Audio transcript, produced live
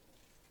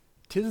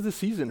'Tis the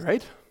season,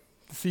 right?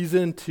 The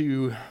season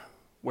to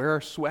wear our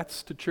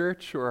sweats to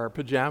church or our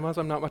pajamas.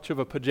 I'm not much of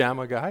a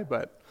pajama guy,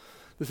 but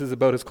this is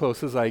about as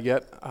close as I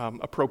get,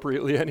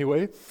 appropriately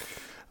anyway.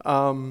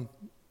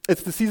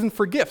 It's the season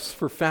for gifts,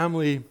 for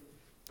family,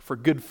 for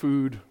good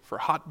food, for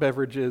hot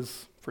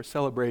beverages, for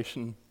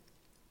celebration.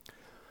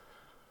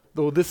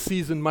 Though this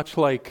season, much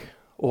like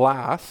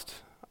last,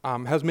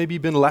 has maybe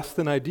been less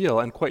than ideal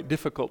and quite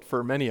difficult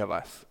for many of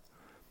us.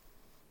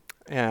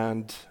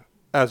 And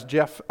as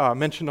Jeff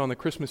mentioned on the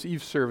Christmas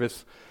Eve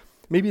service,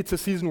 maybe it's a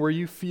season where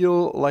you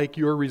feel like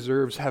your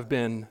reserves have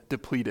been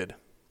depleted.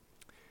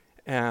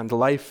 And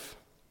life,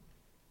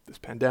 this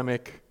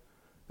pandemic,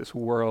 this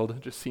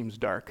world just seems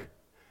dark.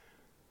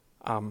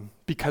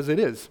 Because it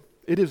is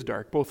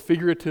dark, both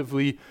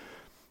figuratively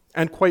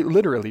and quite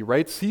literally,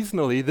 right?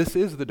 Seasonally, this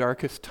is the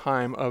darkest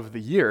time of the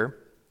year.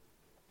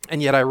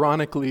 And yet,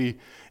 ironically,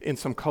 in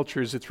some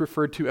cultures, it's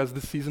referred to as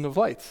the season of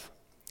lights.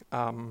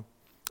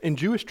 In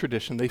Jewish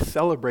tradition, they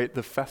celebrate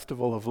the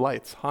festival of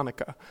lights,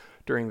 Hanukkah,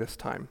 during this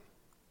time.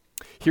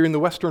 Here in the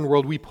Western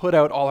world, we put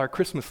out all our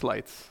Christmas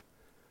lights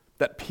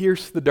that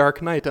pierce the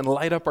dark night and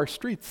light up our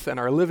streets and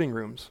our living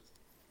rooms.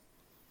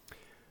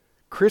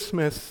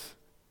 Christmas,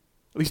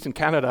 at least in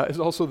Canada, is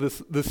also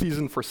the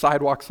season for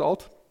sidewalk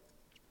salt,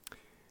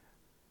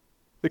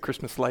 the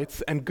Christmas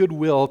lights, and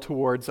goodwill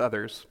towards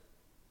others.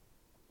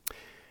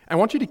 I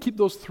want you to keep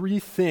those three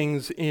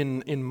things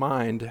in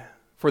mind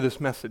for this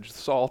message: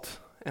 salt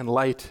and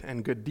light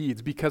and good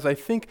deeds, because I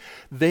think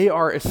they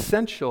are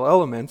essential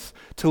elements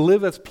to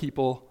live as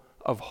people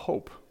of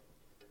hope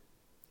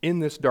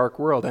in this dark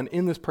world and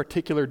in this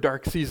particular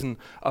dark season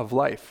of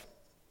life.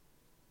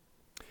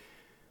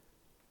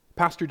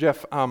 Pastor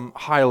Jeff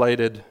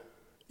highlighted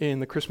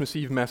in the Christmas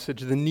Eve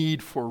message the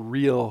need for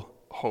real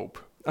hope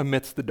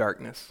amidst the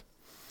darkness.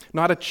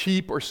 Not a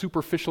cheap or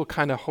superficial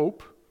kind of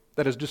hope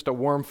that is just a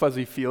warm,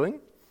 fuzzy feeling.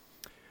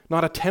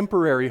 Not a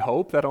temporary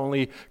hope that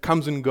only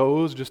comes and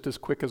goes just as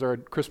quick as our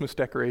Christmas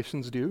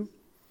decorations do,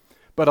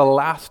 but a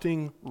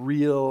lasting,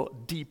 real,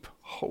 deep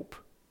hope.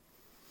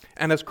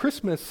 And as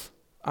Christians,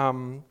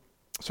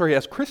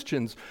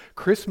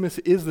 Christmas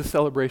is the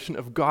celebration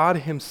of God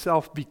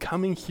Himself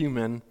becoming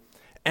human,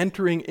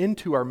 entering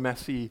into our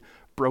messy,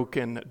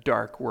 broken,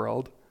 dark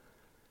world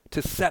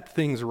to set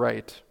things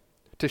right,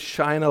 to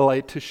shine a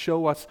light, to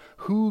show us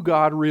who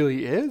God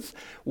really is,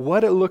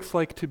 what it looks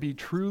like to be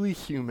truly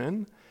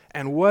human,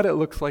 and what it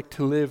looks like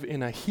to live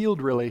in a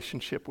healed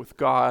relationship with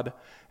God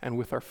and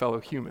with our fellow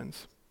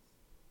humans.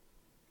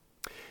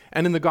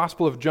 And in the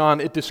Gospel of John,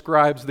 it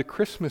describes the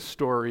Christmas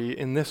story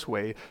in this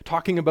way.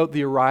 Talking about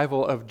the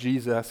arrival of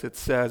Jesus, it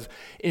says,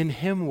 "In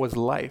Him was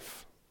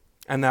life,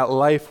 and that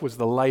life was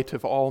the light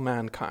of all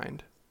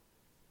mankind.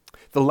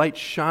 The light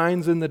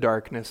shines in the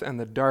darkness,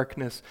 and the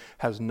darkness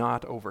has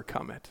not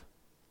overcome it."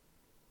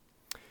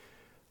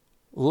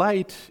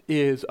 Light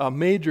is a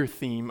major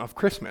theme of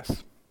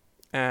Christmas.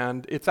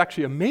 And it's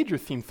actually a major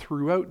theme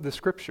throughout the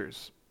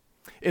scriptures.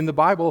 In the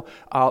Bible,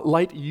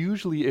 light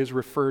usually is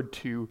referred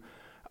to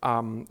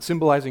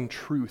symbolizing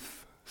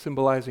truth,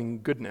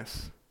 symbolizing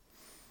goodness.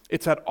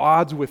 It's at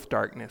odds with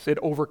darkness. It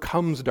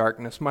overcomes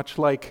darkness, much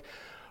like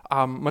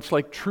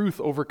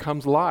truth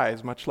overcomes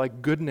lies, much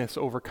like goodness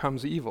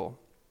overcomes evil.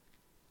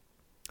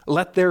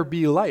 Let there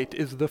be light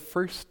is the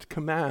first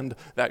command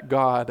that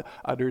God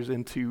utters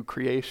into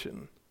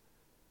creation.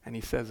 And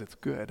He says it's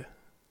good.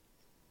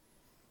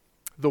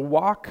 To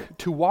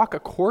walk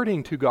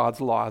according to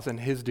God's laws and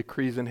His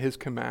decrees and His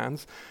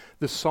commands,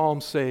 the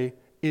Psalms say,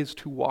 is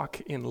to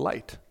walk in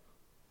light.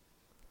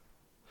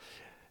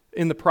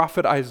 In the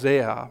prophet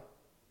Isaiah,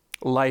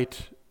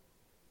 light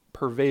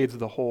pervades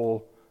the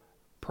whole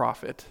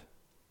prophet.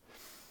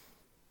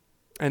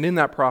 And in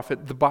that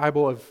prophet, the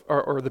Bible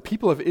or the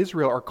people of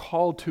Israel are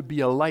called to be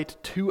a light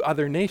to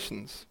other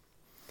nations.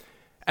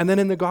 And then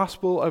in the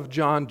Gospel of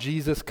John,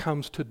 Jesus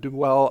comes to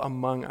dwell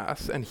among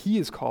us, and He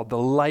is called the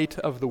light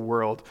of the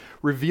world,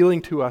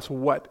 revealing to us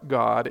what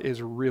God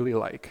is really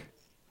like.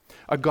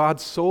 A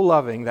God so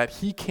loving that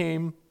He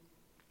came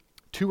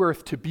to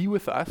earth to be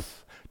with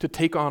us, to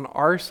take on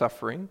our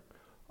suffering,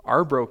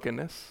 our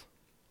brokenness,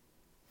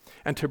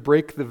 and to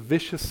break the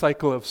vicious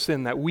cycle of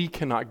sin that we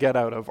cannot get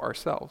out of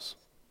ourselves.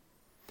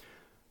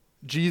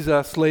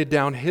 Jesus laid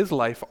down His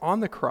life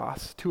on the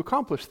cross to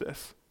accomplish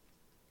this.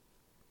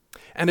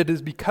 And it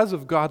is because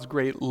of God's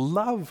great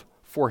love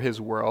for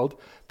His world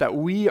that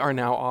we are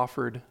now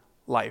offered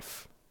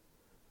life,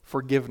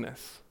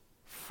 forgiveness,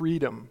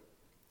 freedom,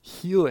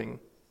 healing,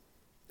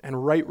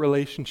 and right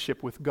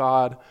relationship with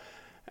God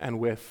and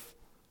with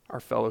our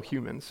fellow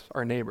humans,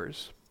 our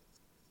neighbors.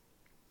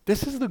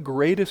 This is the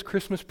greatest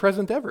Christmas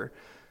present ever.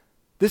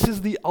 This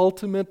is the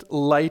ultimate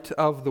light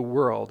of the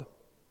world.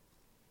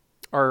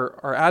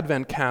 Our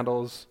Advent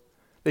candles,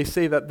 they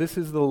say that this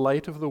is the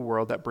light of the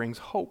world that brings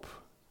hope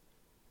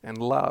and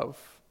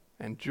love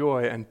and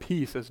joy and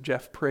peace, as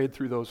Jeff prayed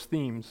through those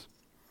themes.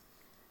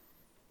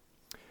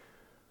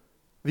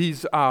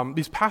 These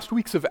past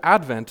weeks of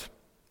Advent,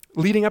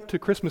 leading up to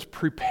Christmas,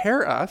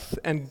 prepare us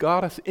and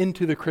got us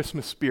into the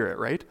Christmas spirit,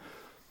 right?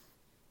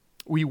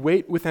 We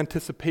wait with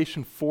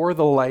anticipation for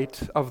the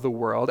light of the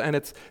world, and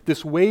it's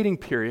this waiting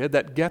period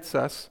that gets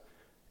us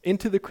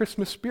into the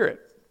Christmas spirit.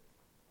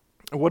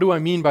 What do I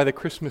mean by the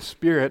Christmas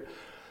spirit?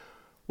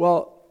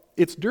 Well,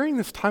 it's during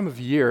this time of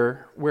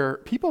year where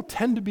people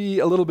tend to be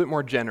a little bit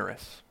more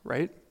generous,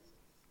 right?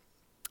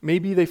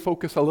 Maybe they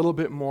focus a little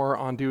bit more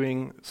on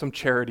doing some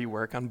charity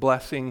work, on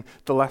blessing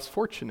the less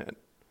fortunate.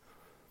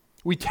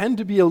 We tend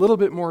to be a little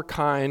bit more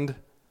kind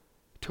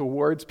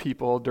towards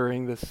people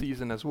during this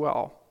season as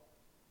well.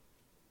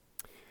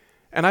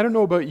 And I don't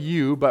know about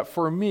you, but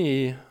for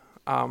me,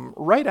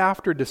 right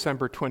after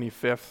December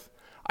 25th,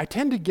 I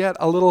tend to get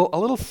a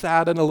little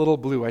sad and a little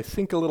blue. I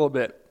sink a little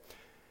bit.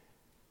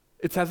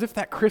 It's as if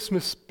that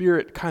Christmas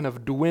spirit kind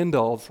of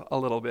dwindles a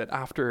little bit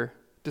after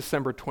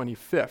December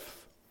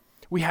 25th.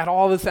 We had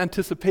all this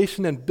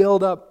anticipation and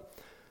build up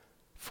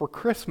for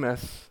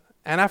Christmas,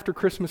 and after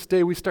Christmas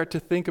Day, we start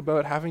to think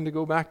about having to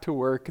go back to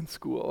work and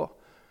school.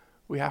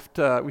 We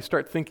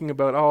start thinking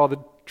about, the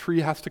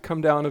tree has to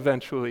come down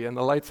eventually and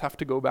the lights have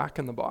to go back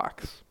in the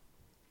box.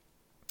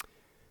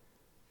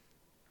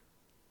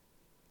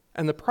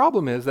 And the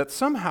problem is that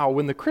somehow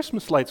when the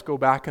Christmas lights go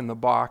back in the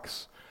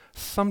box,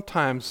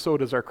 sometimes so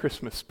does our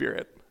Christmas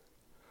spirit.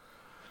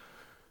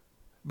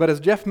 But as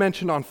Jeff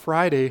mentioned on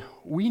Friday,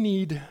 we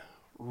need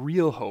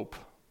real hope,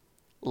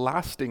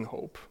 lasting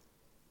hope.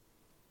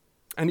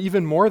 And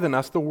even more than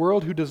us, the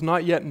world who does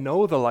not yet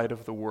know the light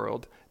of the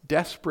world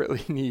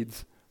desperately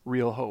needs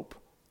real hope.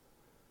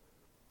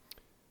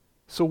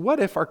 So what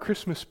if our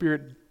Christmas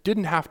spirit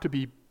didn't have to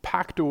be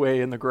packed away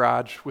in the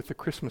garage with the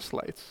Christmas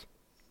lights?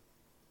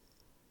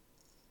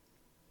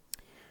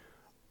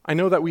 I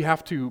know that we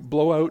have to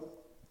blow out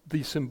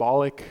the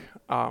symbolic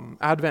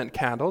Advent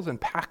candles and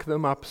pack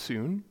them up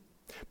soon.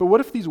 But what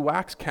if these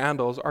wax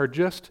candles are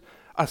just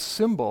a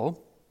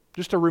symbol,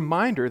 just a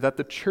reminder that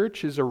the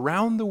churches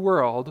around the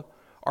world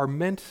are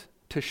meant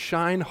to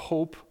shine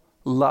hope,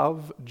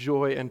 love,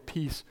 joy, and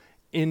peace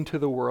into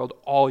the world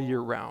all year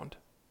round?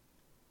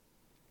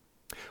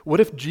 What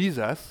if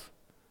Jesus,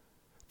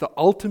 the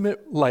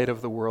ultimate light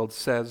of the world,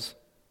 says,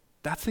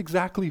 that's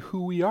exactly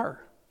who we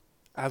are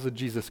as a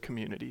Jesus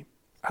community,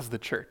 as the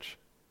church?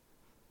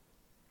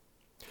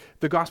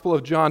 The Gospel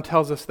of John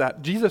tells us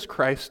that Jesus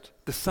Christ,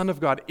 the Son of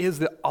God, is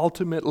the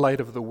ultimate light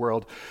of the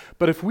world.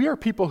 But if we are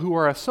people who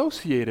are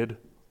associated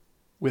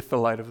with the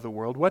light of the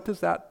world, what does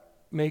that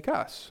make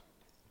us?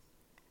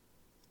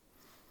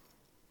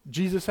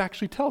 Jesus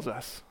actually tells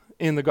us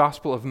in the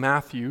Gospel of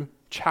Matthew,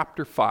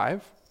 chapter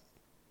 5,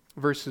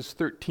 verses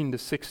 13 to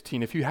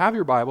 16. If you have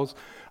your Bibles,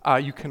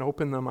 you can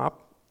open them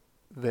up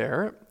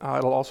there.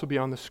 It'll also be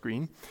on the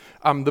screen.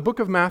 The book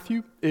of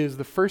Matthew is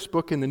the first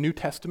book in the New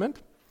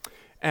Testament,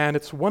 and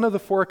it's one of the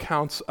 4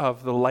 accounts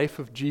of the life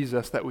of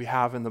Jesus that we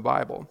have in the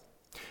Bible.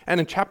 And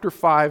in chapter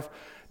 5,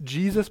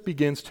 Jesus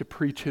begins to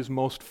preach his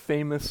most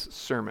famous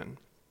sermon.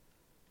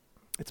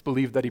 It's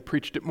believed that he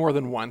preached it more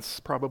than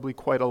once, probably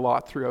quite a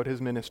lot throughout his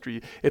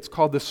ministry. It's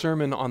called the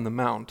Sermon on the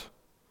Mount.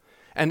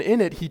 And in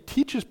it, he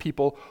teaches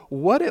people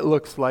what it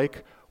looks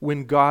like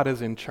when God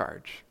is in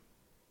charge.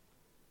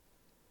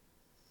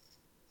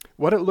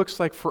 What it looks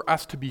like for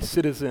us to be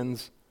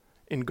citizens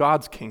in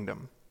God's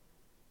kingdom.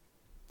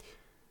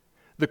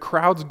 The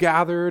crowds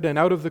gathered, and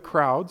out of the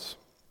crowds,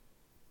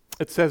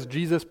 it says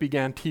Jesus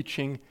began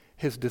teaching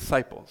his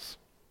disciples.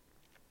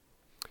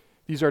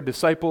 These are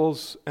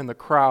disciples and the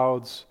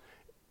crowds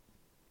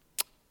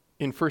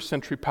in first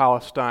century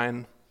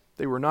Palestine.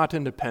 They were not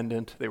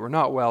independent. They were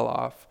not well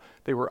off.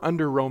 They were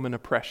under Roman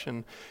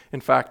oppression.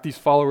 In fact, these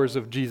followers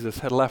of Jesus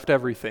had left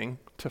everything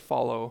to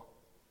follow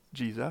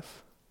Jesus.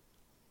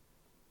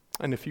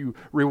 And if you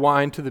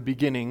rewind to the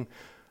beginning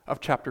of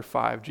chapter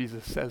 5,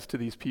 Jesus says to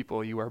these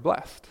people, "You are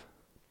blessed."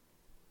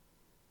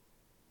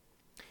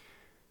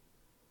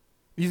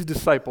 These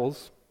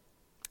disciples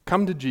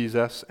come to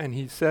Jesus, and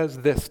he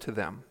says this to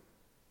them: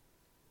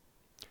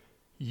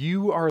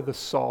 "You are the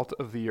salt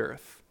of the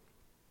earth.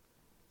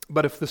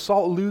 But if the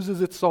salt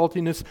loses its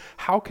saltiness,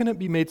 how can it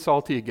be made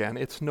salty again?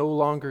 It's no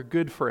longer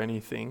good for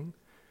anything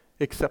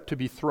except to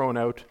be thrown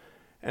out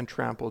and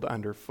trampled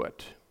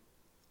underfoot.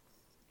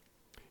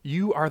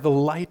 You are the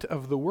light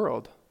of the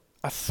world.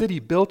 A city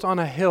built on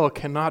a hill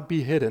cannot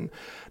be hidden.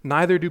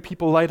 Neither do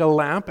people light a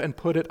lamp and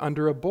put it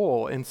under a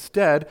bowl.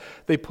 Instead,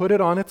 they put it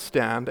on its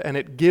stand, and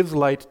it gives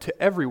light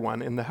to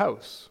everyone in the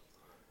house.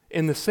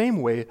 In the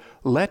same way,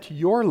 let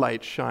your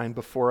light shine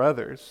before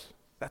others,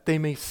 that they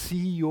may see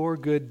your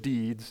good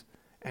deeds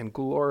and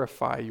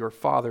glorify your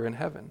Father in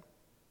heaven."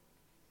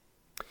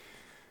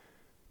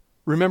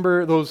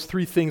 Remember those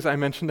 3 things I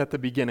mentioned at the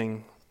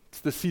beginning. It's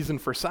the season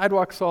for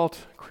sidewalk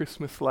salt,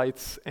 Christmas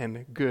lights,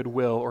 and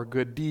goodwill or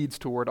good deeds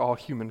toward all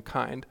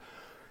humankind.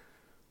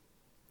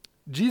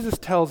 Jesus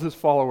tells his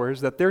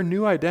followers that their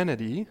new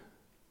identity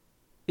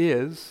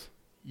is,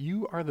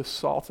 you are the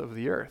salt of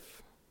the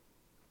earth.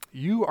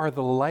 You are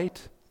the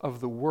light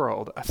of the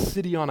world, a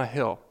city on a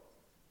hill.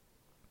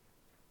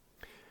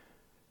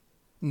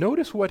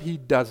 Notice what he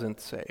doesn't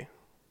say.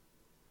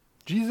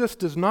 Jesus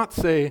does not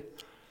say,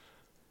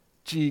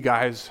 "Gee,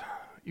 guys,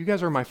 you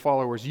guys are my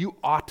followers. You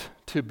ought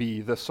to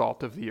be the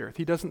salt of the earth.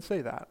 He doesn't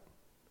say that.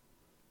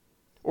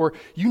 Or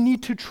you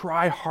need to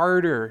try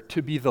harder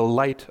to be the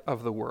light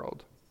of the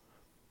world.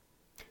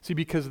 See,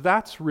 because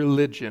that's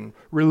religion.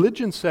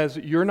 Religion says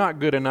you're not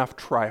good enough,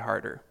 try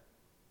harder.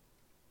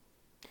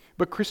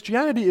 But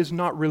Christianity is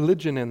not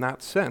religion in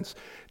that sense.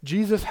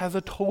 Jesus has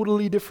a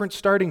totally different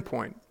starting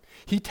point.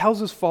 He tells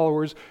his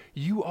followers,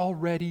 you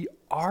already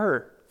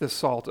are the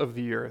salt of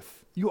the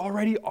earth. You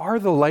already are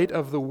the light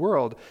of the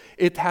world.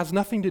 It has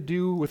nothing to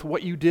do with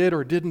what you did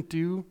or didn't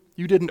do.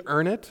 You didn't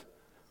earn it.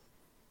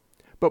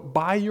 But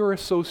by your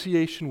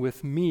association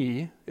with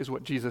me, is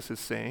what Jesus is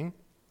saying,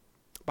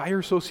 by your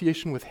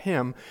association with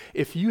him,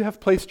 if you have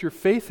placed your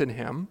faith in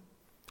him,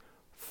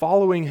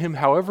 following him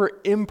however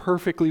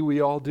imperfectly we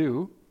all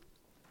do,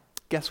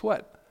 guess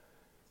what?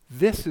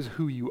 This is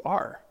who you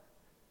are.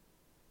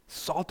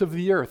 Salt of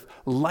the earth,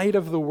 light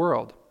of the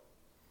world.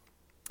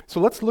 So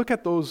let's look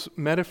at those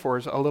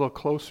metaphors a little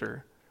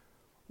closer.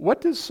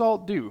 What does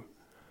salt do?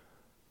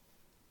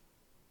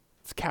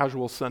 It's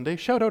Casual Sunday.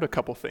 Shout out a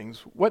couple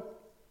things.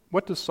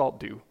 What does salt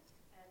do?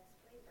 Adds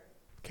flavor.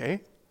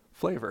 Okay,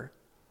 flavor.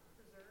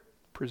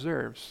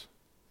 Preserves.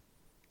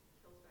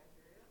 Kills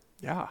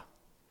bacteria. Yeah.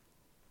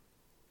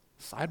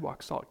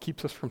 Sidewalk salt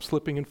keeps us from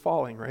slipping and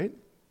falling, right?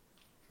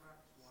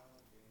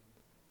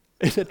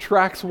 It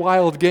attracts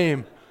wild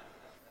game.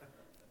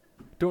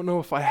 Don't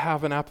know if I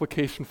have an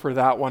application for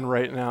that one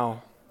right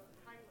now,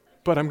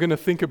 but I'm going to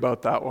think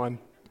about that one.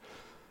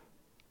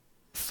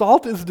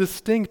 Salt is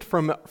distinct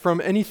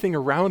from anything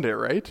around it,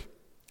 right?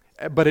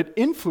 But it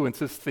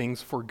influences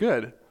things for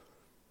good.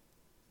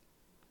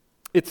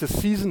 It's a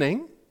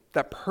seasoning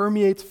that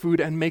permeates food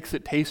and makes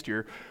it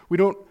tastier. We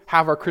don't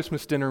have our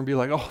Christmas dinner and be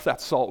like, oh,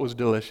 that salt was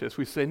delicious.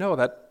 We say, no,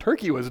 that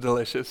turkey was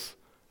delicious.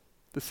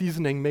 The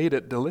seasoning made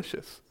it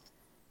delicious.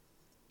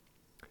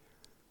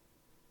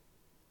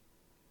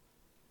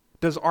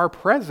 Does our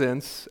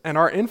presence and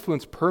our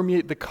influence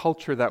permeate the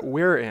culture that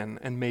we're in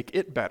and make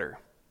it better?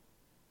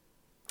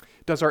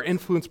 Does our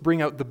influence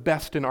bring out the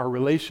best in our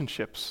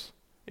relationships,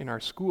 in our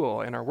school,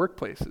 in our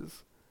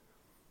workplaces?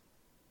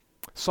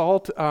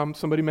 Salt,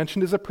 somebody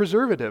mentioned, is a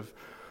preservative.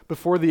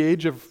 Before the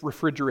age of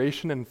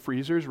refrigeration and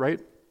freezers, right,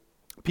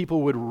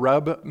 people would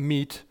rub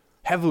meat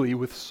heavily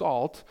with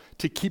salt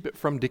to keep it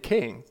from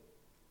decaying.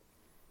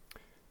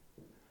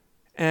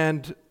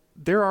 And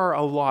there are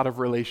a lot of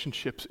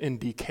relationships in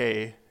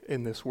decay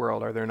in this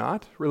world, are there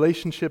not?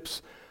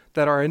 Relationships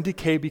that are in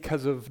decay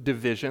because of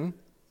division,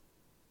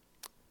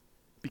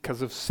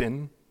 because of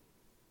sin,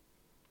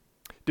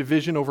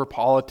 division over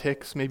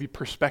politics, maybe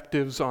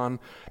perspectives on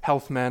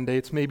health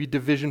mandates, maybe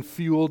division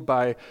fueled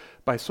by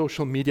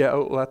social media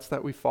outlets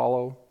that we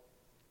follow.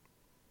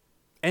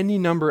 Any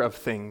number of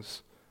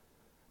things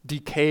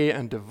decay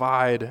and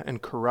divide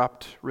and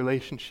corrupt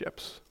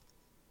relationships.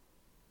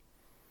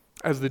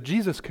 As the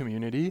Jesus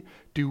community,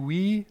 do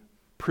we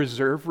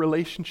preserve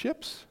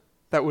relationships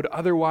that would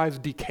otherwise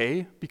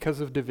decay because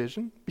of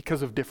division,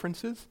 because of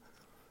differences?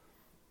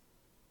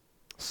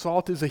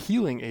 Salt is a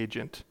healing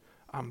agent,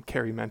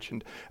 Carrie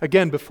mentioned.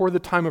 Again, before the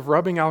time of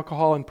rubbing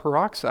alcohol and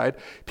peroxide,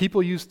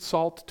 people used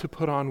salt to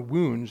put on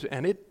wounds,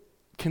 and it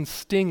can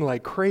sting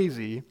like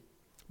crazy,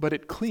 but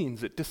it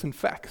cleans, it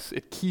disinfects,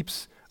 it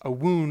keeps a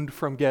wound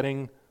from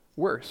getting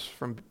worse,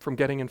 from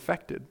getting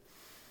infected.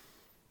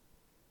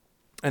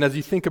 And as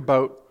you think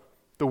about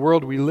the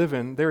world we live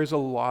in, there is a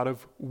lot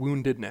of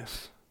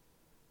woundedness,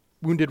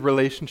 wounded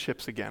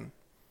relationships again,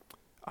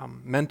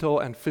 mental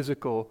and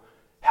physical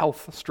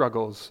health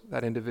struggles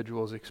that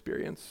individuals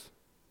experience,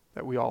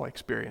 that we all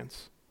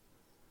experience.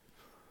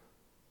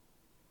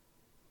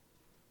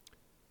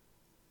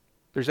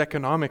 There's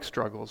economic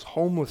struggles,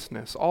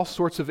 homelessness, all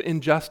sorts of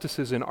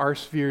injustices in our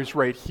spheres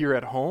right here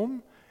at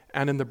home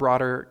and in the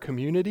broader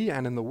community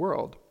and in the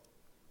world.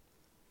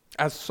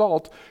 As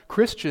salt,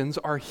 Christians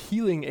are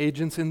healing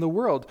agents in the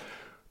world,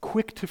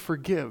 quick to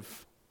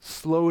forgive,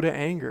 slow to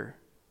anger,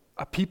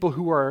 a people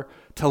who are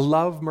to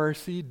love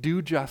mercy,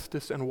 do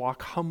justice, and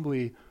walk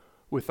humbly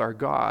with our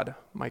God,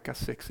 Micah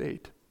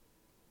 6:8.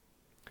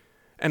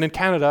 And in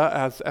Canada,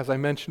 as I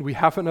mentioned, we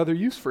have another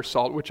use for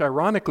salt, which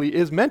ironically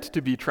is meant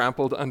to be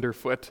trampled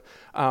underfoot.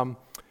 Don't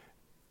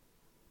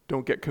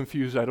get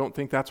confused. I don't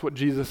think that's what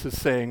Jesus is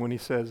saying when he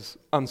says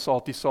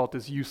unsalty salt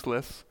is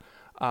useless.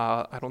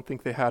 I don't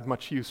think they had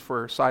much use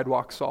for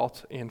sidewalk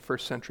salt in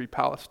first century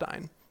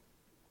Palestine.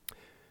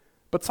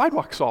 But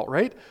sidewalk salt,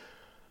 right?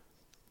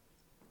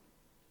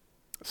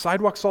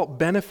 Sidewalk salt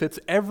benefits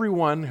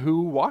everyone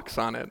who walks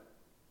on it.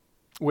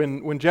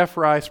 When Jeff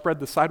Rye spread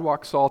the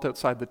sidewalk salt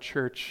outside the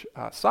church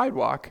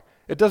sidewalk,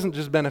 it doesn't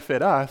just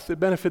benefit us, it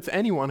benefits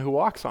anyone who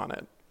walks on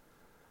it.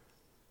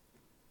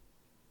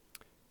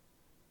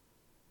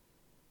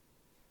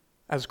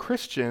 As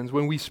Christians,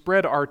 when we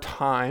spread our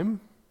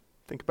time,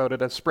 think about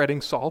it as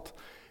spreading salt,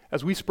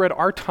 as we spread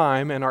our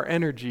time and our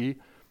energy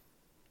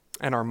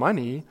and our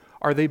money,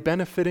 are they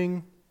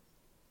benefiting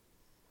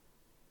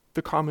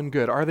the common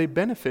good? Are they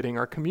benefiting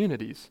our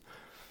communities?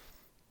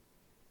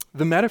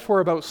 The metaphor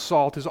about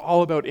salt is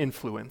all about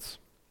influence.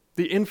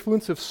 The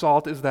influence of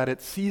salt is that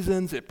it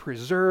seasons, it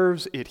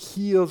preserves, it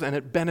heals, and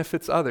it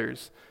benefits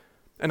others.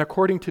 And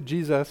according to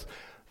Jesus,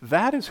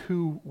 that is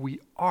who we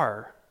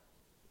are,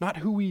 not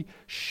who we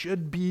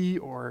should be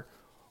or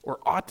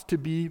ought to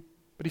be,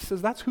 but he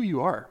says that's who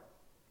you are.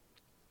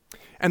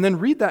 And then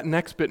read that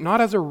next bit,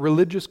 not as a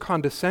religious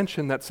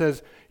condescension that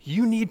says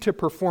you need to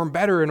perform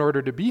better in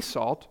order to be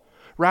salt.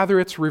 Rather,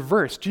 it's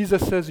reversed.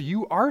 Jesus says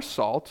you are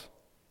salt.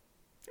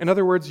 In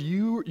other words,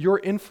 your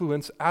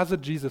influence as a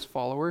Jesus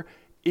follower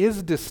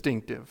is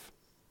distinctive,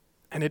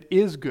 and it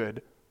is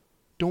good.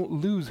 Don't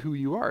lose who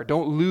you are.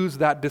 Don't lose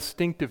that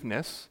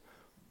distinctiveness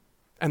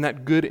and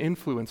that good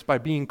influence by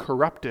being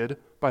corrupted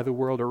by the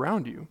world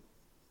around you.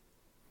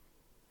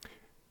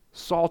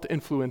 Salt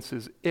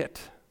influences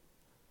it.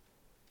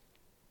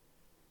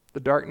 The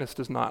darkness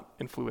does not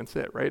influence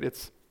it, right?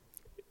 It's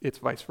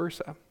vice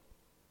versa.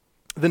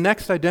 The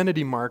next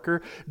identity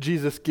marker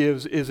Jesus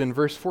gives is in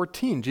verse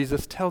 14.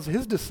 Jesus tells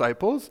his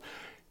disciples,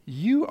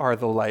 "You are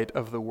the light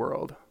of the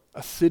world,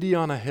 a city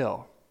on a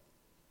hill."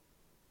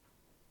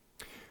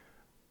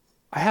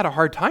 I had a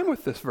hard time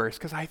with this verse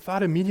because I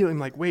thought immediately, I'm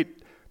like,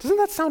 wait, doesn't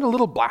that sound a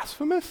little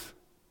blasphemous?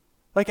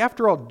 Like,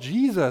 after all,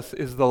 Jesus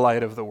is the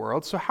light of the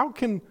world, so how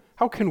can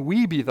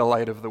we be the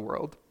light of the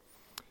world?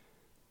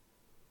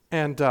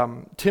 And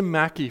Tim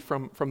Mackey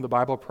from the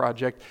Bible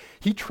Project,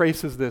 he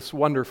traces this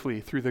wonderfully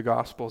through the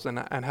Gospels and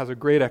has a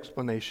great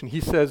explanation.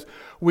 He says,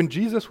 when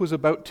Jesus was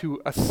about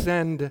to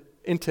ascend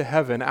into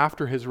heaven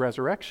after his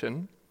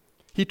resurrection,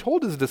 he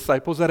told his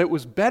disciples that it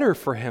was better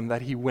for him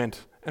that he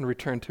went and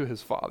returned to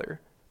his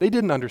Father. They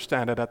didn't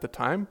understand it at the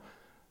time.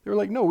 They were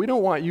like, no, we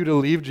don't want you to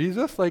leave,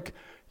 Jesus. Like,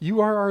 you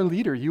are our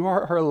leader. You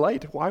are our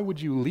light. Why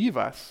would you leave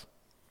us?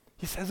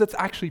 He says it's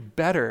actually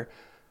better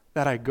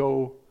that I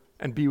go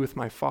and be with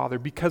my Father,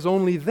 because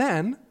only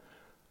then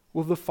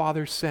will the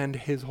Father send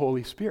his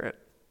Holy Spirit.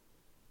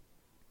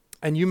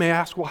 And you may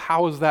ask, well,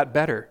 how is that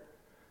better?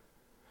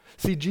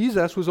 See,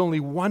 Jesus was only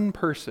one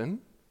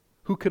person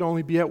who could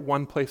only be at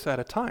one place at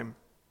a time.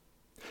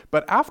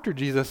 But after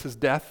Jesus'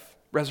 death,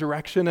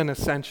 resurrection, and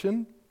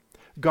ascension,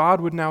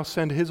 God would now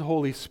send his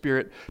Holy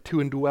Spirit to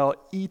indwell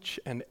each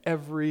and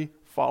every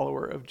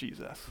follower of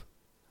Jesus.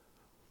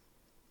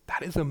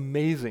 That is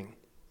amazing.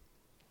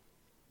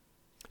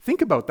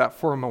 Think about that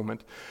for a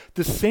moment.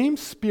 The same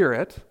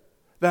Spirit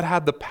that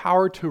had the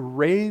power to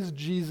raise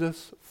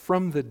Jesus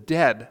from the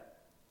dead,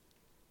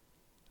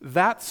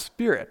 that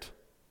Spirit,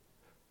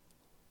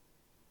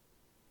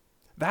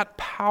 that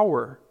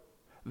power,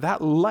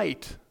 that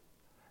light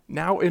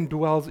now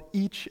indwells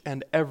each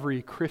and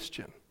every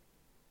Christian.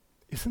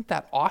 Isn't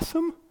that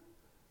awesome?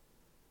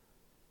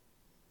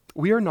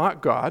 We are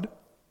not God.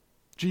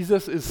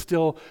 Jesus is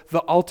still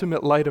the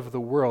ultimate light of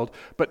the world,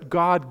 but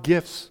God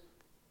gifts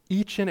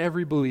each and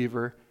every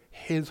believer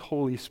his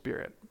Holy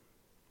Spirit.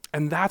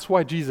 And that's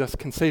why Jesus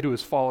can say to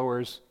his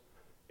followers,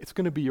 it's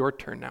going to be your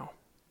turn now.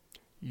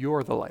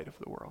 You're the light of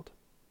the world.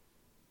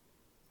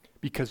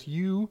 Because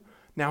you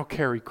now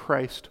carry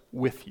Christ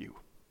with you.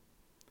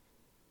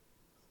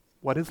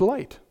 What is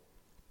light?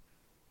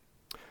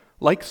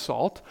 Like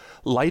salt,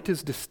 light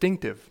is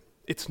distinctive.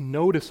 It's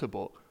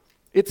noticeable.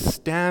 It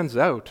stands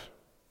out.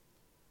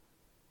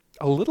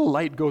 A little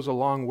light goes a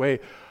long way.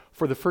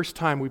 For the first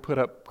time, we put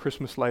up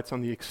Christmas lights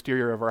on the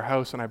exterior of our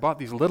house, and I bought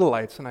these little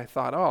lights, and I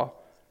thought, oh,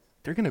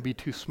 they're going to be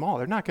too small.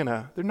 They're not going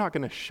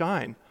to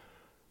shine.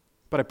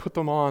 But I put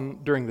them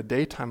on during the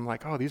daytime. I'm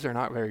like, oh, these are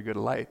not very good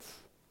lights.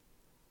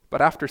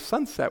 But after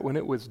sunset, when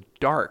it was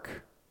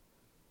dark,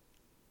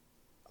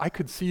 I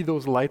could see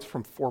those lights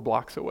from 4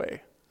 blocks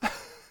away.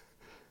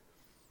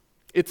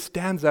 It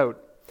stands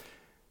out.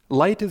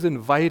 Light is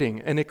inviting,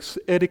 and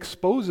it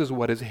exposes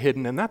what is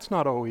hidden, and that's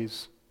not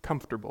always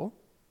comfortable.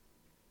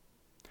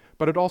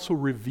 But it also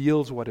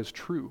reveals what is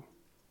true.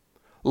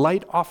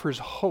 Light offers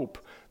hope,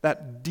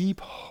 that deep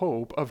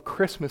hope of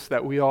Christmas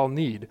that we all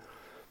need.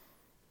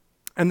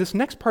 And this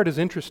next part is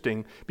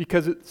interesting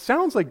because it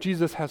sounds like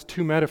Jesus has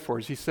 2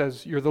 metaphors. He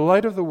says, you're the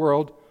light of the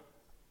world,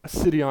 a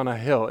city on a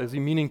hill. Is he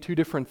meaning 2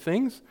 different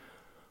things?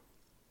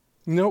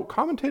 No,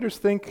 commentators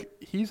think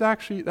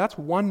that's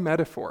one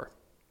metaphor.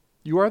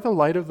 You are the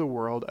light of the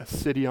world, a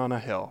city on a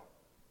hill.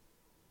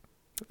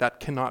 That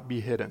cannot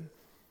be hidden.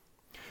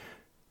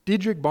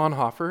 Dietrich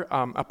Bonhoeffer,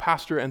 a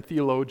pastor and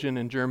theologian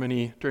in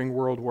Germany during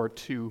World War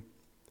II,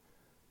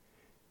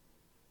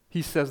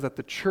 he says that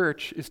the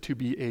church is to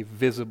be a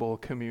visible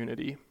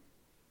community.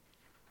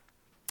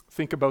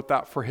 Think about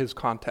that for his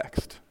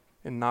context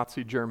in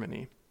Nazi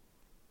Germany.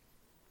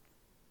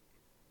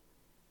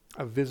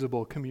 A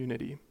visible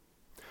community.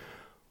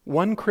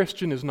 One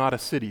Christian is not a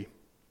city.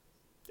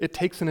 It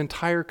takes an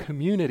entire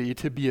community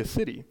to be a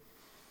city.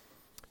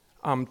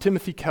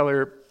 Timothy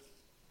Keller,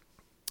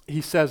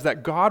 he says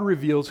that God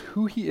reveals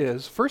who he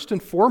is, first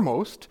and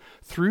foremost,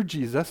 through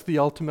Jesus, the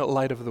ultimate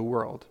light of the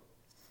world.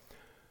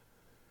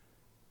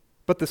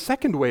 But the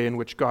second way in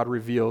which God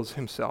reveals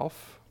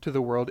himself to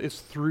the world is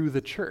through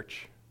the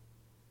church.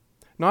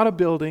 Not a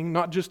building,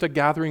 not just a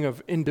gathering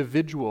of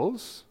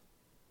individuals,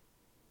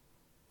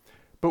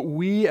 but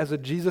we as a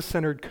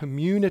Jesus-centered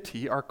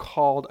community are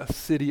called a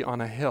city on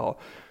a hill.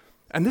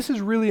 And this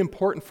is really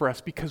important for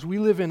us because we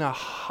live in a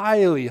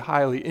highly,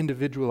 highly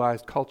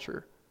individualized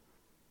culture.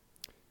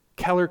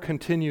 Keller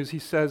continues, he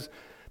says,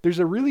 there's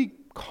a really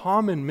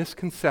common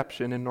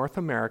misconception in North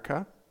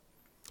America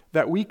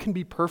that we can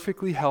be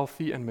perfectly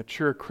healthy and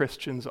mature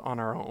Christians on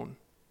our own.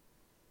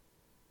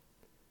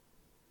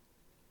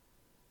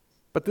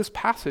 But this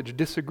passage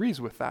disagrees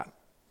with that.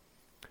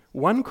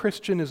 One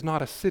Christian is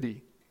not a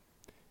city.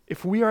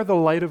 If we are the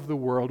light of the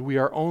world, we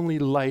are only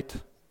light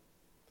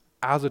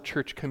as a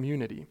church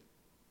community,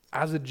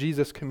 as a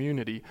Jesus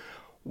community.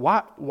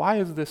 Why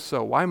is this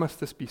so? Why must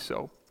this be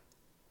so?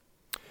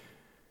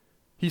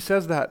 He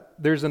says that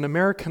there's an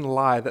American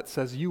lie that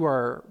says you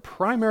are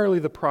primarily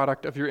the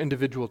product of your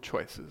individual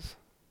choices.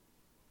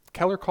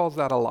 Keller calls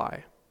that a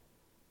lie.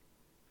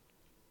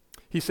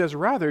 He says,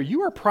 rather,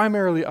 you are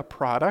primarily a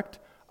product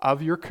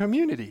of your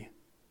community.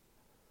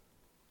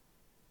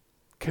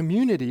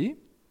 Community,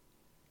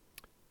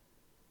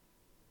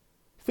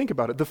 think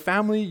about it, the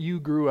family you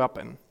grew up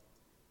in,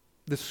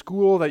 the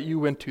school that you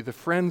went to, the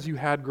friends you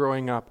had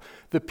growing up,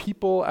 the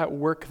people at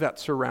work that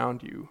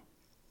surround you.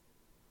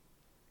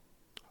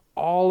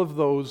 All of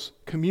those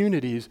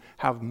communities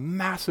have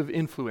massive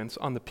influence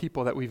on the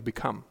people that we've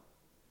become,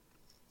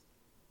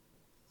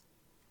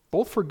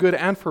 both for good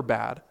and for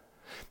bad.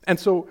 And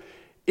so,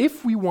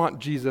 if we want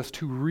Jesus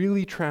to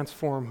really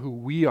transform who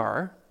we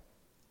are,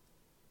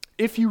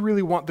 if you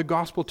really want the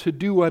gospel to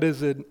do what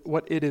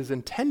it is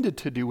intended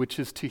to do, which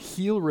is to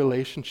heal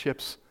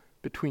relationships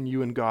between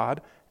you and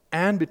God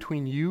and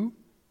between you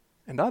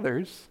and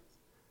others,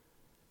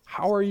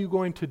 how are you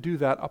going to do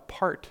that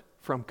apart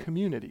from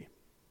community?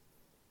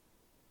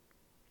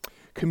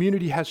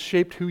 Community has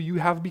shaped who you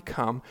have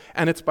become,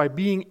 and it's by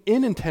being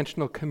in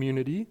intentional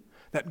community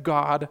that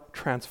God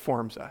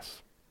transforms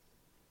us.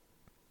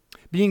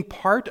 Being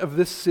part of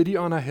this city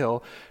on a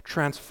hill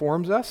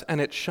transforms us,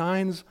 and it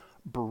shines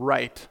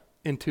bright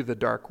into the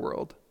dark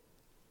world.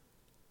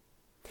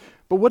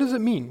 But what does it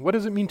mean? What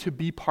does it mean to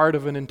be part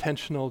of an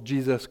intentional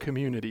Jesus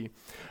community?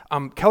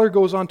 Keller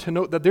goes on to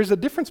note that there's a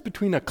difference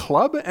between a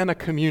club and a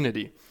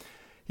community.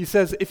 He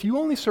says, if you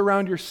only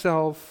surround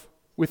yourself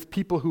with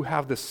people who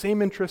have the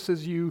same interests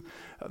as you,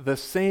 the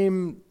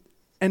same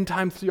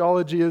end-time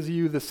theology as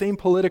you, the same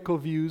political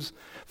views,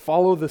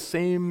 follow the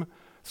same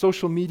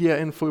social media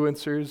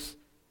influencers,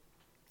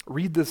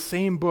 read the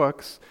same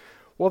books,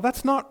 well,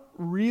 that's not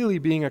really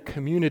being a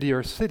community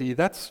or city.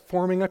 That's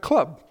forming a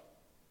club.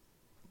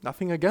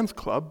 Nothing against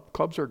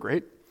clubs are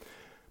great.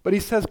 But he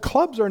says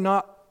clubs are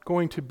not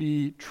going to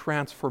be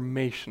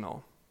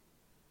transformational.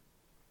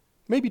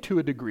 Maybe to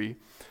a degree,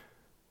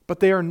 but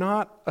they are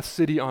not a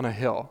city on a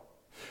hill.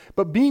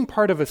 But being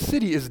part of a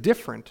city is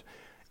different.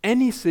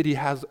 Any city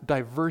has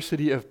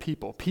diversity of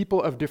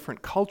people of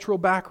different cultural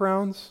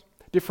backgrounds,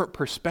 different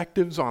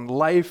perspectives on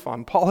life,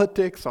 on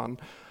politics, on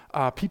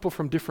people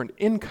from different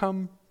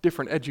income,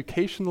 different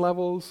education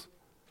levels.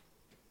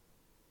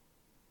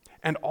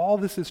 And all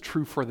this is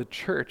true for the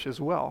church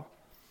as well.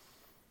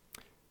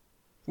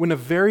 When a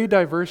very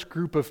diverse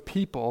group of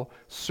people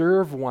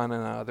serve one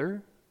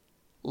another,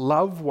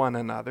 love one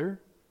another,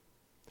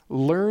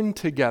 learn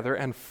together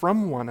and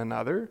from one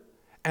another,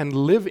 and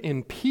live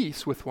in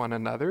peace with one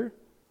another,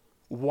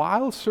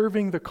 while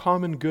serving the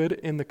common good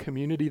in the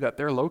community that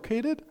they're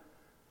located,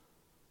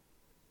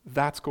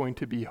 that's going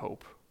to be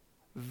hope.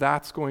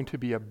 That's going to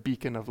be a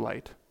beacon of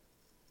light.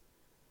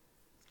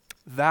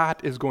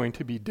 That is going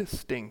to be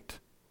distinct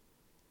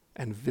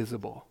and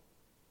visible.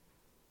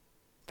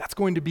 That's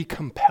going to be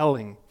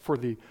compelling for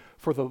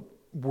the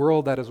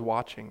world that is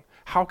watching.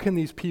 How can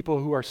these people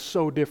who are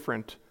so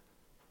different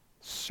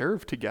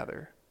serve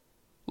together,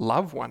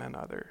 love one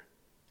another,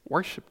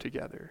 worship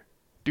together,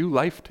 do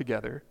life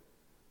together?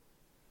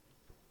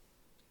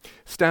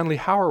 Stanley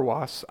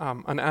Hauerwas,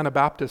 an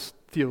Anabaptist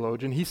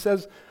theologian, he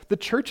says the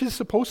church is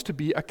supposed to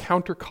be a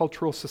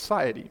countercultural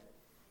society.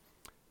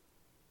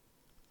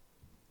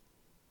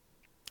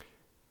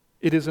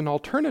 It is an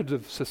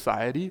alternative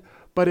society,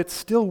 but it's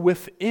still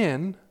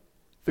within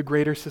the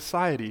greater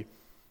society.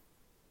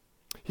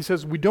 He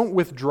says we don't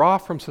withdraw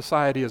from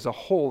society as a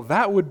whole.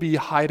 That would be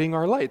hiding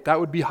our light. That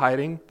would be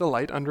hiding the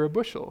light under a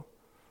bushel.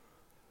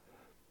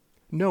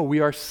 No, we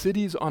are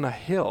cities on a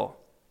hill,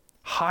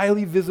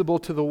 highly visible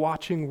to the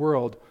watching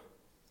world.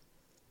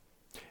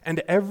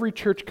 And every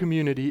church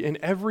community in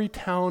every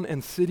town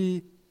and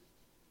city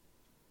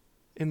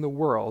in the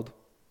world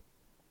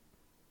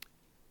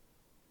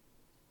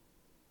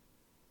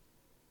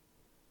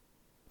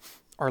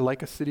are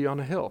like a city on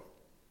a hill.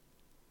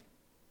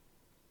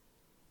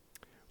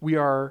 We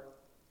are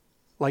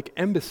like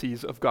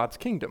embassies of God's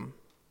kingdom.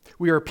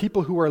 We are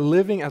people who are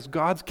living as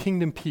God's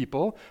kingdom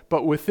people,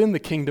 but within the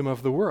kingdom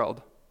of the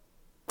world.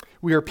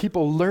 We are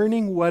people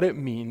learning what it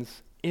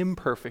means,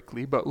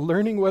 imperfectly, but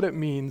learning what it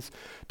means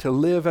to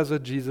live as a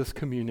Jesus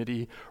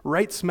community,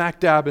 right smack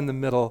dab in the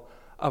middle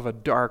of a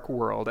dark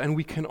world. And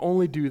we can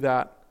only do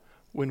that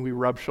when we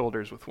rub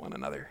shoulders with one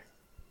another.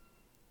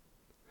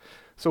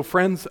 So,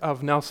 friends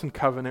of Nelson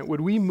Covenant,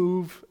 would we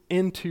move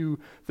into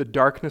the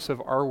darkness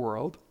of our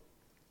world,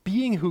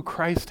 being who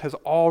Christ has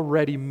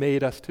already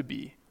made us to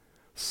be,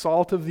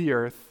 salt of the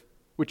earth,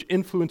 which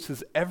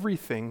influences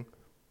everything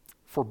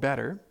for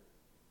better?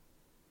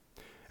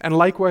 And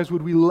likewise,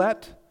 would we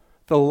let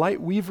the light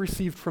we've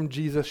received from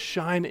Jesus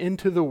shine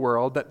into the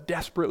world that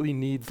desperately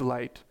needs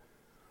light?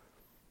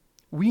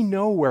 We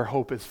know where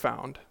hope is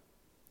found.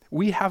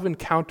 We have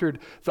encountered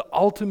the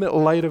ultimate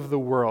light of the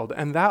world,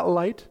 and that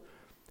light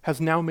has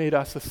now made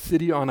us a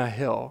city on a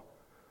hill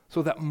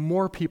so that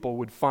more people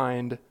would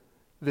find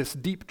this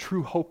deep,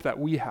 true hope that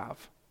we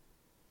have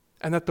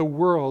and that the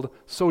world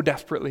so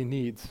desperately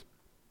needs.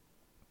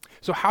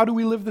 So how do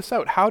we live this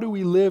out? How do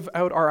we live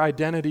out our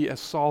identity as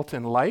salt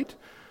and light?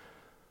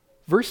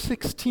 Verse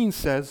 16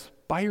 says,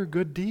 by your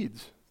good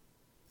deeds.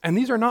 And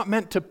these are not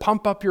meant to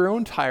pump up your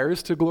own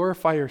tires to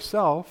glorify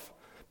yourself,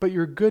 but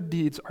your good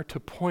deeds are to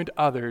point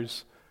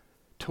others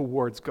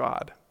towards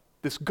God.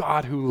 This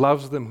God who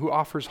loves them, who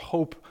offers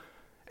hope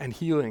and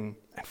healing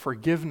and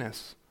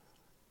forgiveness.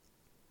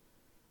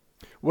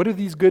 What do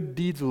these good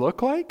deeds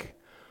look like?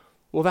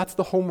 Well, that's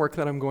the homework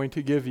that I'm going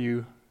to give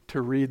you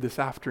to read this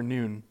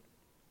afternoon.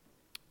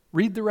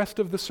 Read the rest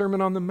of the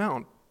Sermon on the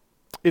Mount.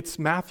 It's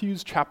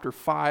Matthew's chapter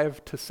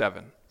 5 to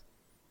 7.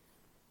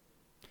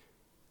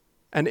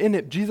 And in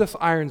it, Jesus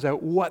irons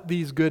out what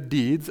these good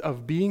deeds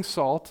of being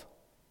salt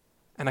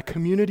and a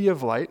community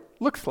of light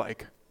looks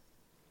like.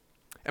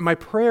 And my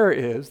prayer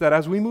is that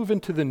as we move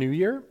into the new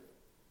year,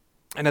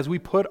 and as we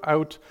put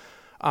out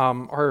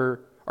our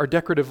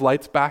decorative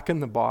lights back in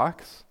the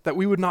box, that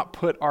we would not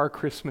put our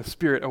Christmas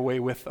spirit away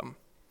with them.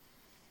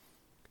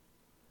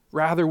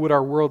 Rather, would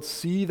our world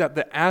see that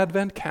the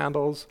Advent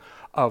candles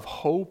of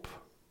hope,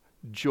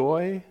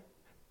 joy,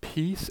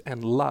 peace,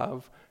 and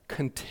love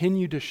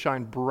continue to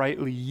shine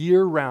brightly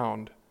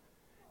year-round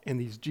in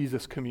these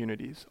Jesus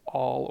communities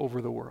all over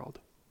the world.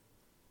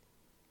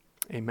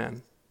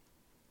 Amen.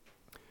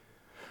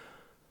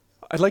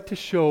 I'd like to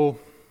show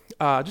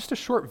just a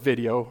short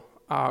video.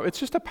 It's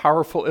just a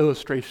powerful illustration